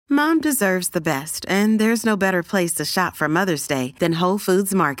Mom deserves the best, and there's no better place to shop for Mother's Day than Whole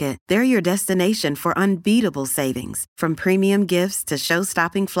Foods Market. They're your destination for unbeatable savings, from premium gifts to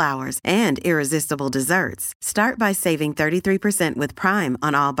show-stopping flowers and irresistible desserts. Start by saving 33% with Prime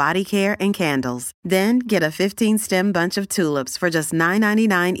on all body care and candles. Then get a 15-stem bunch of tulips for just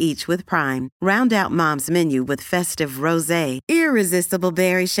 $9.99 each with Prime. Round out Mom's menu with festive rosé, irresistible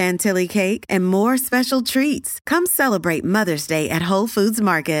berry chantilly cake, and more special treats. Come celebrate Mother's Day at Whole Foods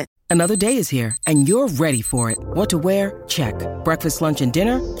Market. Another day is here, and you're ready for it. What to wear? Check. Breakfast, lunch, and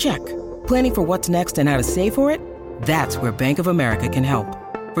dinner? Check. Planning for what's next and how to save for it? That's where Bank of America can help.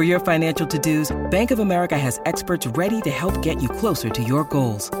 For your financial to-dos, Bank of America has experts ready to help get you closer to your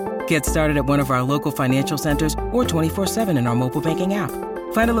goals. Get started at one of our local financial centers or 24/7 in our mobile banking app.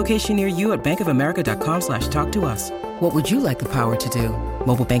 Find a location near you at bankofamerica.com/talktous. What would you like the power to do?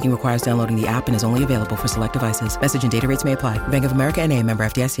 Mobile banking requires downloading the app and is only available for select devices. Message and data rates may apply. Bank of America N.A., member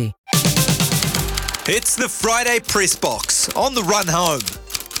FDIC. It's the Friday Press Box on the run home.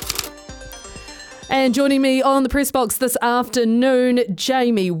 And joining me on the press box this afternoon,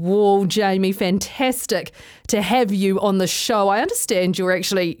 Jamie Wall. Jamie, fantastic to have you on the show. I understand you're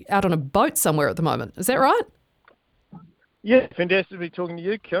actually out on a boat somewhere at the moment. Is that right? Yeah, fantastic to be talking to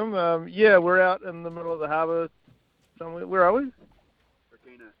you, Kim. We're out in the middle of the harbour somewhere. Where are we?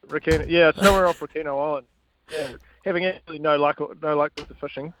 Rakina. Yeah, somewhere off Rakino Island. Yeah. Having absolutely no luck with the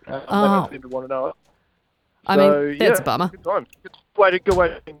fishing. They don't seem to want to know it. That's a bummer. Good time. Good way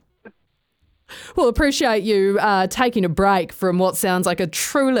to Well, appreciate you taking a break from what sounds like a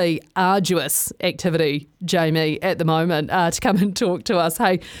truly arduous activity, Jamie, at the moment, to come and talk to us.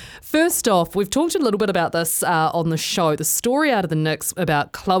 Hey, first off, we've talked a little bit about this on the show, the story out of the Knicks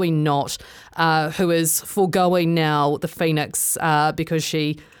about Chloe Knott, who is foregoing now the Phoenix because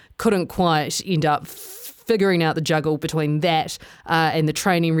she couldn't quite end up figuring out the juggle between that and the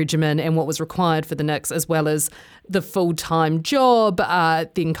training regimen and what was required for the Knicks, as well as the full-time job,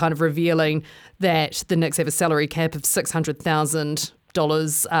 then kind of revealing that the Knicks have a salary cap of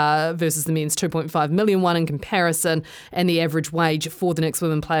 $600,000 versus the men's $2.5 million one in comparison, and the average wage for the Knicks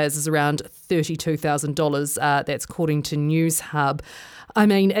women players is around $32,000. That's according to News Hub. I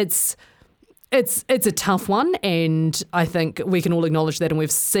mean, it's a tough one, and I think we can all acknowledge that, and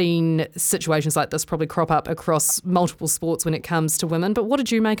we've seen situations like this probably crop up across multiple sports when it comes to women. But what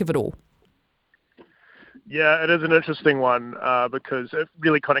did you make of it all? Yeah, it is an interesting one because it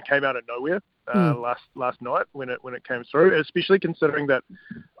really kind of came out of nowhere last night when it came through, especially considering that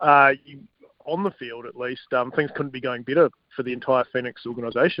on the field at least things couldn't be going better for the entire Phoenix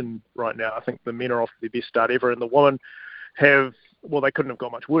organisation right now. I think the men are off to their best start ever, and the women have. Well, they couldn't have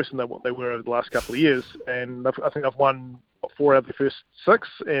got much worse than what they were over the last couple of years. And I think I've won 4 out of the first 6,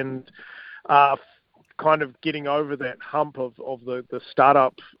 and kind of getting over that hump of the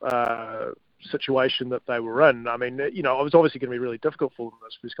startup situation that they were in. I mean, it was obviously going to be really difficult for them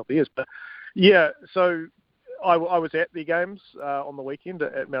those first couple of years. But, yeah, so I was at their games on the weekend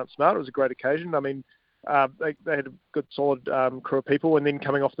at Mount Smart. It was a great occasion. I mean, they had a good, solid crew of people, and then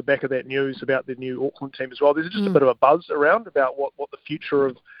coming off the back of that news about the new Auckland team as well, there's just a bit of a buzz around about what the future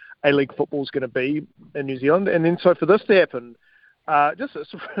of A-League football is going to be in New Zealand. And then so for this to happen,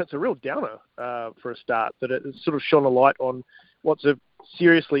 it's a real downer for a start, that it sort of shone a light on what's a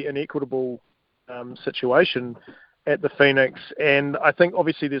seriously inequitable situation at the Phoenix. And I think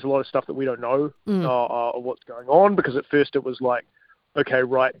obviously there's a lot of stuff that we don't know of what's going on, because at first it was like, okay,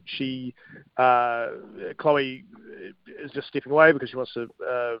 right, Chloe is just stepping away because she wants to,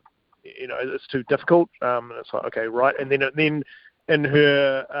 it's too difficult. And it's like, okay, right. And then in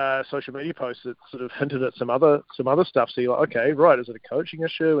her social media posts, it sort of hinted at some other stuff. So you're like, okay, right, is it a coaching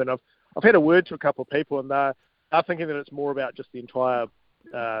issue? And I've had a word to a couple of people, and they're thinking that it's more about just the entire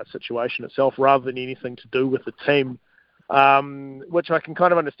situation itself rather than anything to do with the team, which I can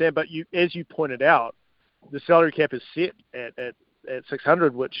kind of understand. But as you pointed out, the salary cap is set at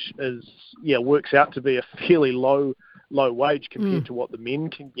 600, which works out to be a fairly low wage compared to what the men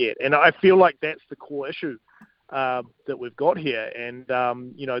can get. And I feel like that's the core issue that we've got here. And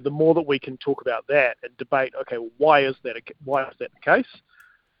the more that we can talk about that and debate, okay, well, why is that the case?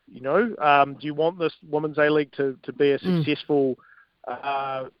 Do you want this Women's A-League to be a successful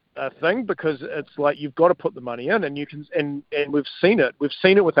thing? Because it's like you've got to put the money in, and you can, and we've seen it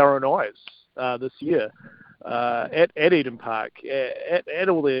with our own eyes this year. At Eden Park, at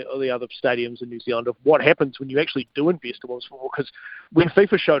all the other stadiums in New Zealand, of what happens when you actually do invest in women's football. Because when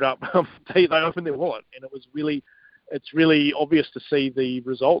FIFA showed up, they opened their wallet, and it's really obvious to see the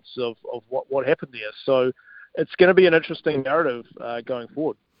results of what happened there. So it's going to be an interesting narrative going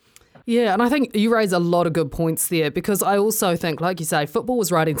forward. Yeah, and I think you raise a lot of good points there, because I also think, like you say, football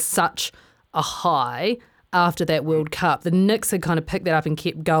was riding such a high after that World Cup. The Knicks had kind of picked that up and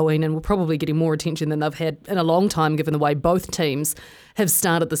kept going, and were probably getting more attention than they've had in a long time, given the way both teams have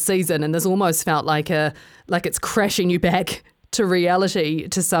started the season. And this almost felt like it's crashing you back to reality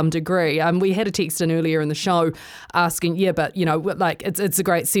to some degree. We had a text in earlier in the show asking, but it's a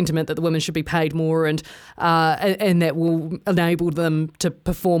great sentiment that the women should be paid more, and that will enable them to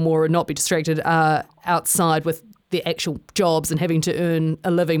perform more and not be distracted outside with their actual jobs and having to earn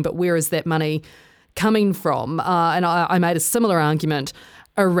a living. But where is that money coming from? And I made a similar argument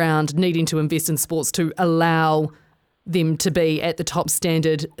around needing to invest in sports to allow them to be at the top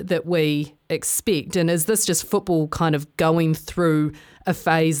standard that we expect. And is this just football kind of going through a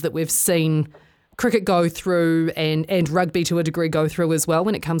phase that we've seen cricket go through and rugby to a degree go through as well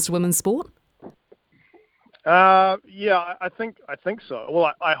when it comes to women's sport? I think so.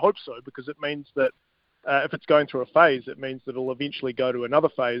 Well, I hope so, because it means that if it's going through a phase, it means that it'll eventually go to another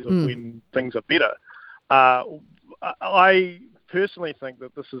phase of when things are better. I personally think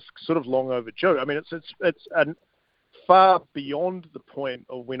that this is sort of long overdue. I mean, it's far beyond the point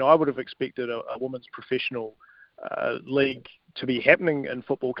of when I would have expected a women's professional league to be happening in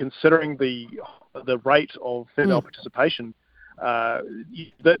football, considering the rate of female participation.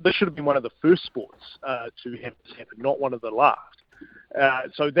 This should have been one of the first sports to have this happen, not one of the last.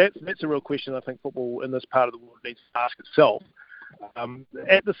 So that's a real question I think football in this part of the world needs to ask itself.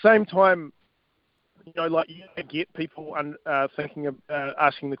 At the same time, you get people thinking of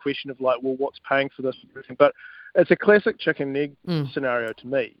asking the question of well, what's paying for this? But it's a classic chicken and egg scenario to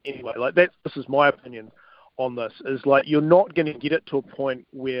me. Anyway, this is my opinion on this. Is you're not going to get it to a point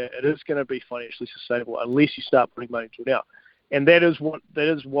where it is going to be financially sustainable unless you start putting money into it now. And that is what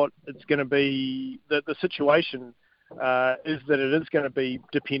it's going to be. The situation is that it is going to be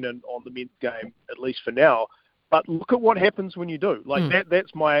dependent on the men's game, at least for now. But look at what happens when you do.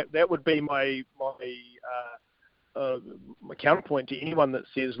 That would be my counterpoint to anyone that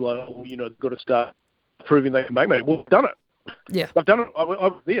says, they've got to start proving they can make money. Well, they've done it. Yeah, they've done it. I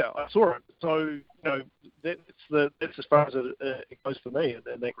was there. I saw it. So that's as far as it goes for me in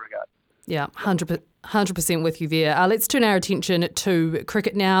that regard. Yeah, 100% with you there. Let's turn our attention to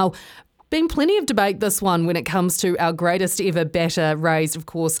cricket now. Been plenty of debate this one when it comes to our greatest ever batter, raised, of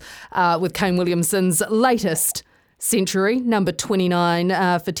course, with Kane Williamson's latest century, number 29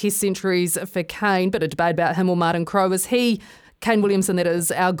 for Test centuries for Kane. Bit of debate about him or Martin Crowe. Is he, Kane Williamson, that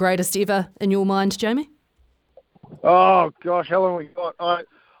is our greatest ever in your mind, Jamie? Oh gosh, how long have we got?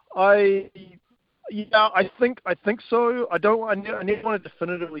 I think so. I never want to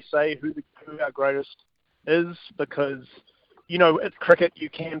definitively say who our greatest is, because it's cricket. You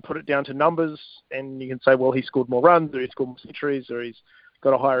can put it down to numbers, and you can say, well, he scored more runs, or he scored more centuries, or he's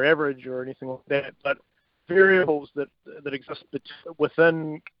got a higher average, or anything like that. But variables that exist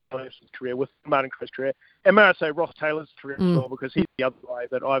within Williamson's career, within Martin Crowe's career, and may I say Ross Taylor's career as well, because he's the other guy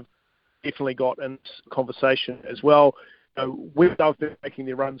that I've definitely got in this conversation as well. Where they've been making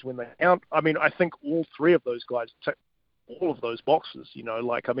their runs when they count. I mean, I think all three of those guys tick all of those boxes.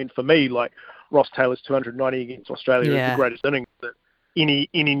 For me, Ross Taylor's 290 against Australia is the greatest innings that any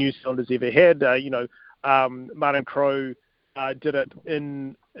New Zealander's ever had. Martin Crowe did it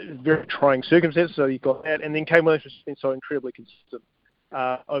in very trying circumstances, so he got that. And then Kane Williamson has been so incredibly consistent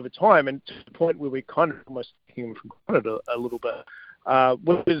over time, and to the point where we're kind of almost taking him for granted a little bit,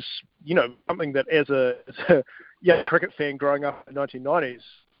 which is, something that as a cricket fan growing up in the 1990s,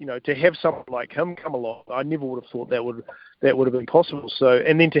 to have someone like him come along, I never would have thought that would have been possible. So,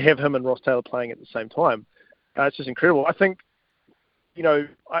 and then to have him and Ross Taylor playing at the same time, it's just incredible. I think,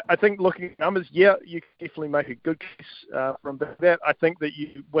 I think looking at numbers, you can definitely make a good case from that. I think that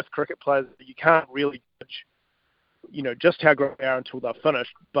with cricket players, you can't really judge, just how great they are until they're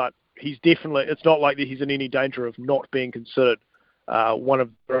finished. But it's not like that he's in any danger of not being considered one of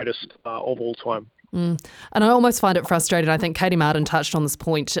the greatest of all time. And I almost find it frustrating. I think Katie Martin touched on this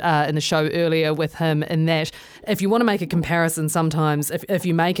point in the show earlier with him, in that if you want to make a comparison sometimes, if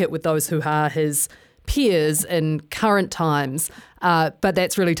you make it with those who are his peers in current times, but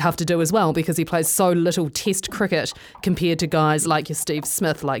that's really tough to do as well, because he plays so little Test cricket compared to guys like your Steve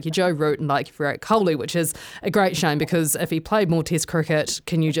Smith, like your Joe Root, and like your Virat Kohli, which is a great shame, because if he played more Test cricket,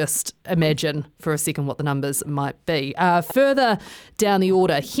 can you just imagine for a second what the numbers might be? Further down the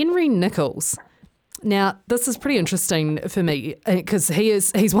order, Henry Nicholls. Now, this is pretty interesting for me, because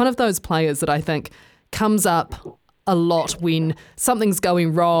he's one of those players that I think comes up a lot when something's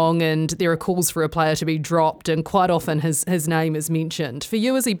going wrong and there are calls for a player to be dropped, and quite often his name is mentioned. For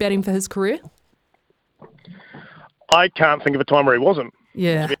you, is he batting for his career? I can't think of a time where he wasn't.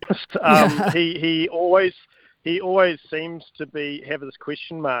 Yeah. To be honest. He always seems to have this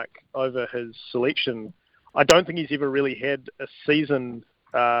question mark over his selection. I don't think he's ever really had a season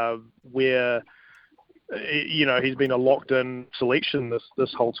where he's been a locked-in selection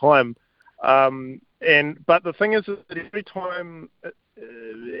this whole time. But the thing is that every time,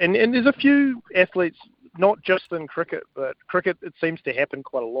 and there's a few athletes, not just in cricket, but cricket, it seems to happen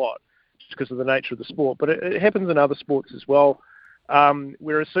quite a lot just because of the nature of the sport, but it happens in other sports as well,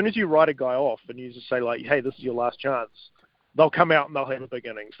 where as soon as you write a guy off and you just say, like, hey, this is your last chance, they'll come out and they'll have a big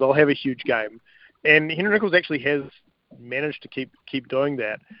innings. They'll have a huge game. And Henry Nicholls actually has managed to keep doing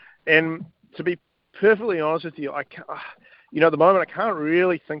that. And to be perfectly honest with you, at the moment, I can't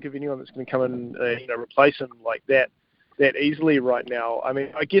really think of anyone that's going to come and replace him like that easily right now. I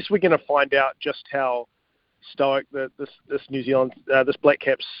mean, I guess we're going to find out just how stoic this New Zealand, this Black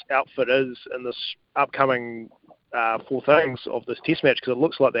Caps outfit is in this upcoming fourth innings of this Test match, because it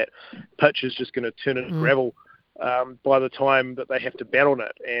looks like that pitch is just going to turn into gravel by the time that they have to bat on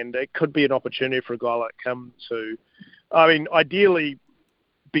it, and it could be an opportunity for a guy like him to, ideally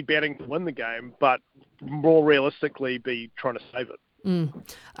be batting to win the game, but more realistically be trying to save it.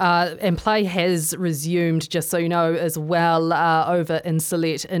 And play has resumed, just so you know, as well, over in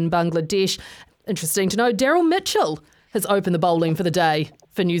Sylhet in Bangladesh. Interesting to know, Daryl Mitchell has opened the bowling for the day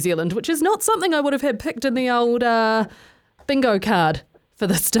for New Zealand, which is not something I would have had picked in the old bingo card for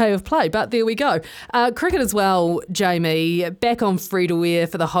this day of play, but there we go. Cricket as well, Jamie, back on free-to-air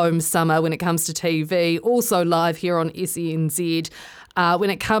for the home summer when it comes to TV, also live here on SENZ. When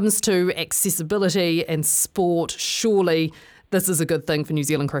it comes to accessibility and sport, surely this is a good thing for New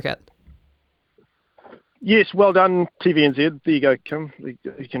Zealand cricket. Yes, well done, TVNZ. There you go, Kim. You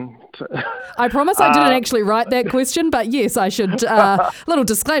can. I promise I didn't actually write that question, but yes, I should. Little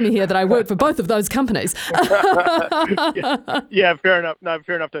disclaimer here that I work for both of those companies. Yeah, fair enough. No,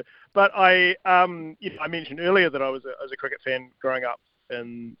 fair enough too. But I mentioned earlier that I was a cricket fan growing up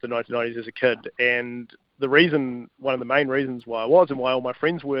in the 1990s as a kid, and one of the main reasons why I was, and why all my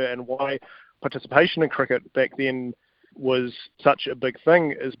friends were, and why participation in cricket back then was such a big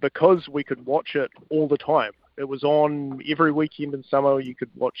thing, is because we could watch it all the time. It was on every weekend in summer. You could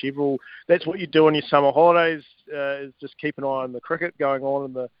watch that's what you do on your summer holidays, is just keep an eye on the cricket going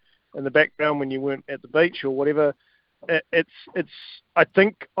on in the background when you weren't at the beach or whatever. It's I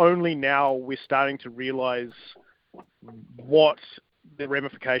think only now we're starting to realise what the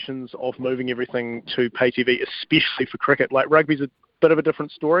ramifications of moving everything to pay TV, especially for cricket. Like, rugby's a bit of a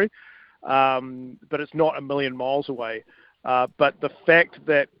different story, but it's not a million miles away. But the fact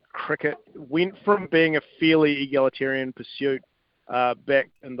that cricket went from being a fairly egalitarian pursuit back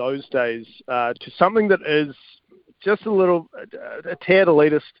in those days to something that is just a tad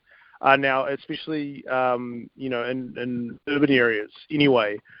elitist now, especially in urban areas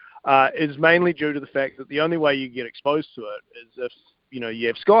anyway, is mainly due to the fact that the only way you get exposed to it is if you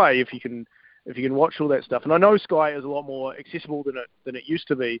have Sky, if you can watch all that stuff. And I know Sky is a lot more accessible than it used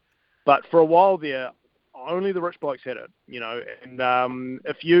to be, but for a while there, only the rich blokes had it, and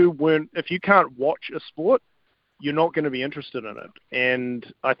if you can't watch a sport, you're not going to be interested in it. And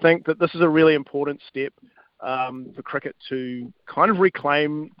I think that this is a really important step for cricket to kind of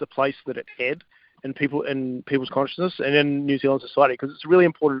reclaim the place that it had in people's consciousness and in New Zealand society, because it's a really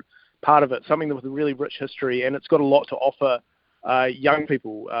important part of it, something with a really rich history, and it's got a lot to offer young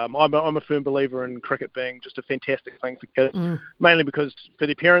people. I'm a firm believer in cricket being just a fantastic thing for kids, mainly because for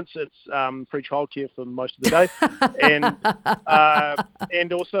their parents it's free childcare for most of the day,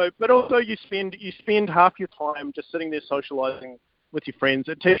 and also you spend half your time just sitting there socialising with your friends.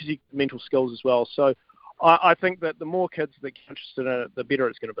 It teaches you mental skills as well. So I think that the more kids that get interested in it, the better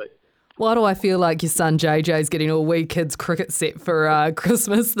it's going to be. Why do I feel like your son JJ's getting all wee kids cricket set for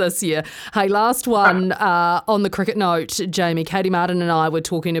Christmas this year? Hey, last one on the cricket note, Jamie, Katie Martin and I were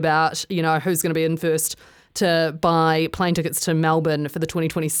talking about, who's going to be in first to buy plane tickets to Melbourne for the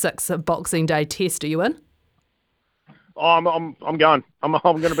 2026 Boxing Day Test. Are you in? Oh, I'm going. I'm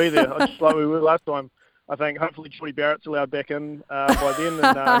going to be there, just like we were last time. I think hopefully Jordy Barrett's allowed back in by then,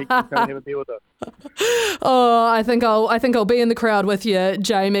 and he can kind of have a deal with it. Oh, I think I'll be in the crowd with you,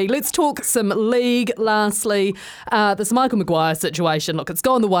 Jamie. Let's talk some league. Lastly, this Michael Maguire situation. Look, it's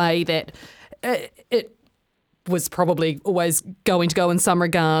gone the way that it was probably always going to go in some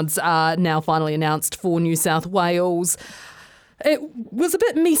regards. Now finally announced for New South Wales. It was a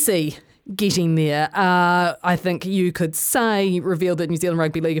bit messy getting there. I think you could say revealed that New Zealand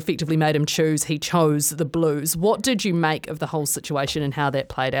Rugby League effectively made him choose. He chose the Blues. What did you make of the whole situation and how that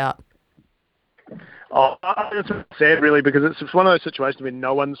played out? Oh, it's sad, really, because it's one of those situations where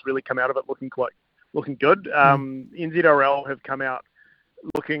no one's really come out of it looking good. NZRL have come out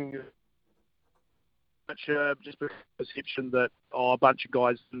looking much just because of the perception that a bunch of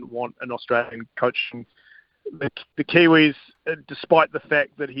guys didn't want an Australian coach. The Kiwis, despite the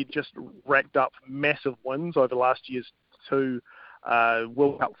fact that he just racked up massive wins over last year's 2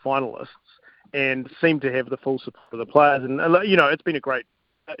 World Cup finalists, and seemed to have the full support of the players. And it's been a great,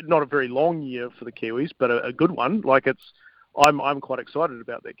 not a very long year for the Kiwis, but a good one. I'm quite excited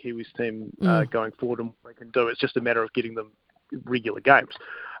about that Kiwis team going forward and what they can do. It's just a matter of getting them regular games.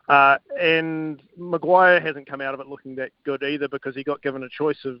 And Maguire hasn't come out of it looking that good either, because he got given a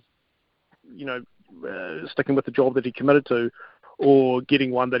choice of, sticking with the job that he committed to, or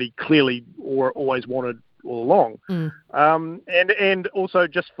getting one that he clearly always wanted all along. And also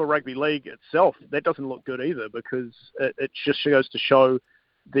just for rugby league itself, that doesn't look good either, because it just goes to show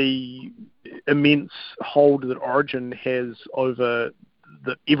the immense hold that Origin has over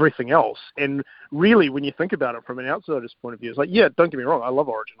everything else. And really, when you think about it from an outsider's point of view, it's like, yeah, don't get me wrong, I love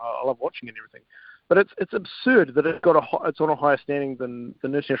Origin, I love watching it and everything, but it's absurd that it's on a higher standing than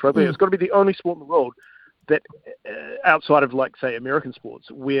international rugby. It's got to be the only sport in the world that, outside of, like, say, American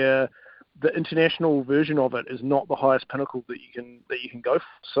sports, where the international version of it is not the highest pinnacle that you can go for.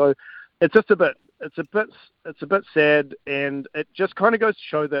 So it's just a bit sad, and it just kind of goes to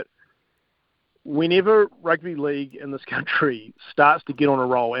show that whenever rugby league in this country starts to get on a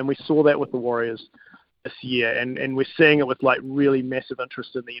roll, and we saw that with the Warriors this year, and we're seeing it with, like, really massive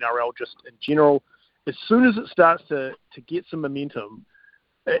interest in the NRL just in general, as soon as it starts to get some momentum,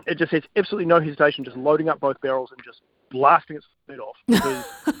 it just has absolutely no hesitation, just loading up both barrels and just blasting its head off. Because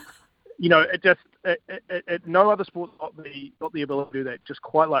no other sport got the ability to do that just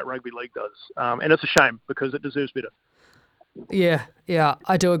quite like rugby league does, and it's a shame because it deserves better. Yeah,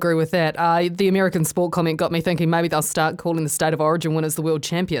 I do agree with that. The American sport comment got me thinking maybe they'll start calling the State of Origin winners the world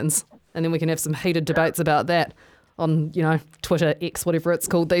champions, and then we can have some heated debates about that on, Twitter, X, whatever it's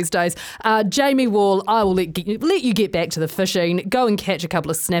called these days. Jamie Wall, I will let you get back to the fishing. Go and catch a couple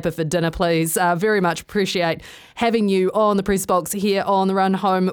of snapper for dinner, please. Very much appreciate having you on the press box here on the Run Home